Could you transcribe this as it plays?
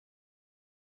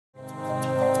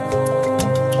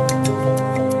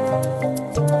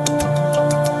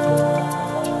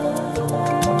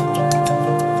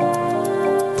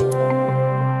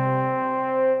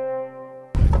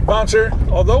Spencer,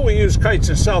 although we use kites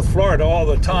in South Florida all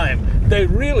the time, they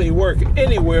really work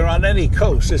anywhere on any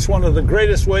coast. It's one of the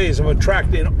greatest ways of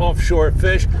attracting offshore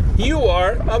fish. You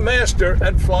are a master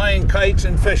at flying kites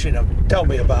and fishing them. Tell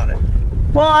me about it.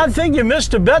 Well, I think you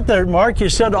missed a bet there, Mark. You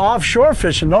said offshore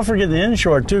fishing. Don't forget the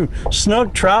inshore, too.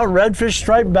 Snook, trout, redfish,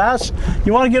 striped bass.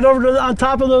 You want to get over to on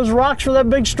top of those rocks for that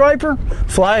big striper?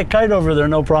 Fly a kite over there,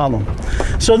 no problem.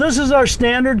 So this is our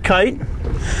standard kite.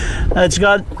 It's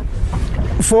got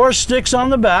 4 sticks on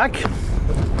the back,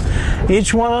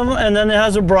 each one of them, and then it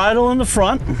has a bridle in the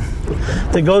front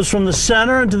that goes from the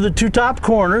center into the 2 top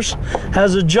corners.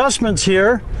 Has adjustments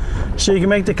here, so you can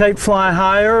make the kite fly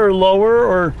higher or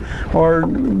lower, or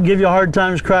give you hard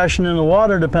times crashing in the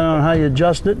water, depending on how you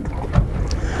adjust it.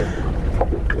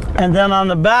 And then on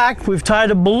the back, we've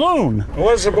tied a balloon.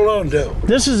 What does the balloon do?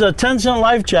 This is a 10-cent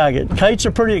life jacket. Kites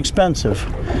are pretty expensive.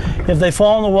 If they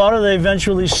fall in the water, they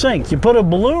eventually sink. You put a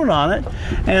balloon on it,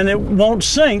 and it won't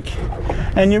sink.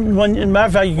 And as a matter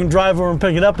of fact, you can drive over and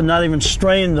pick it up and not even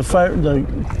strain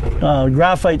the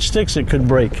graphite sticks it could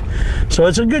break. So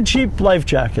it's a good, cheap life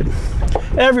jacket.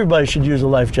 Everybody should use a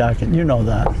life jacket. You know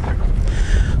that.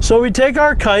 So we take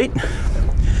our kite.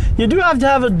 You do have to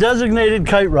have a designated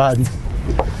kite rod.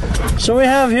 So we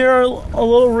have here a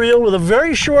little reel with a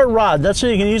very short rod. That's so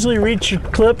you can easily reach your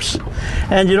clips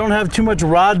and you don't have too much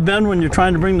rod bend when you're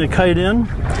trying to bring the kite in.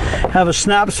 Have a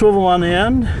snap swivel on the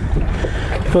end.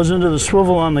 It goes into the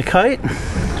swivel on the kite.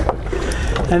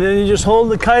 And then you just hold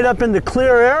the kite up into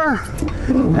clear air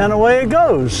and away it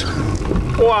goes.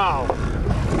 Wow.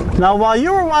 Now while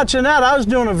you were watching that, I was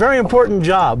doing a very important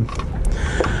job.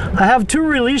 I have 2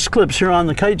 release clips here on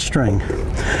the kite string.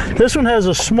 This one has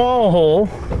a small hole.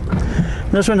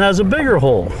 This one has a bigger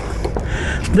hole.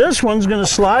 This one's going to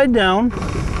slide down,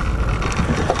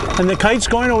 and the kite's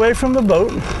going away from the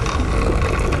boat.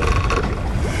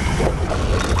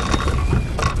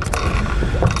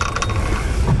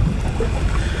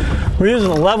 We're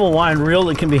using a level wind reel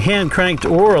that can be hand cranked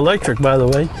or electric, by the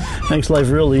way. Makes life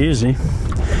really easy.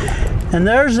 And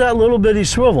there's that little bitty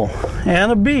swivel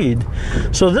and a bead.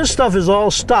 So this stuff is all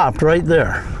stopped right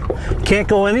there. Can't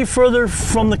go any further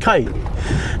from the kite.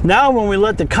 Now when we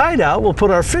let the kite out, we'll put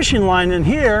our fishing line in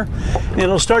here and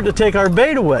it'll start to take our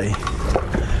bait away.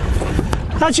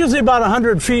 That's usually about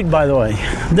 100 feet, by the way.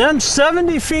 Then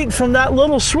 70 feet from that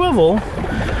little swivel,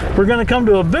 we're going to come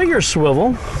to a bigger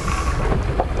swivel.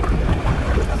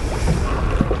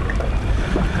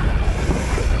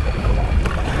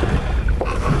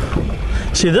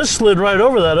 See, this slid right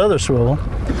over that other swivel.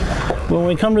 When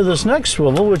we come to this next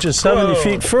swivel, which is 70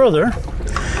 feet further,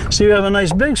 see, we have a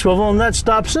nice big swivel, and that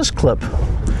stops this clip.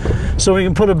 So we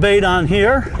can put a bait on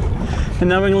here,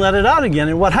 and then we can let it out again.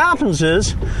 And what happens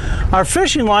is, our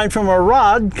fishing line from our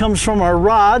rod comes from our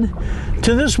rod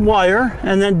to this wire,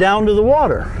 and then down to the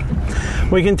water.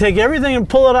 We can take everything and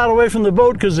pull it out away from the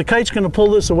boat, because the kite's going to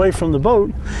pull this away from the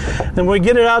boat. And we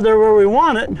get it out there where we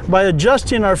want it. By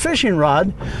adjusting our fishing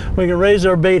rod, we can raise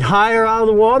our bait higher out of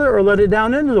the water or let it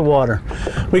down into the water.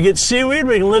 We get seaweed,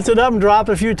 we can lift it up and drop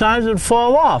it a few times and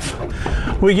fall off.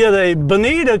 We get a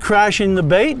bonita crashing the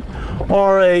bait,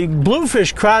 or a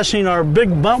bluefish crashing our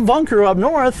big bunker up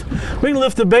north. We can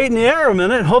lift the bait in the air a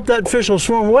minute, hope that fish will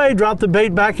swim away, drop the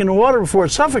bait back in the water before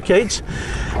it suffocates,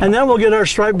 and then we'll get our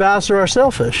striped bass or our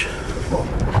sailfish.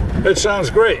 It sounds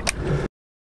great.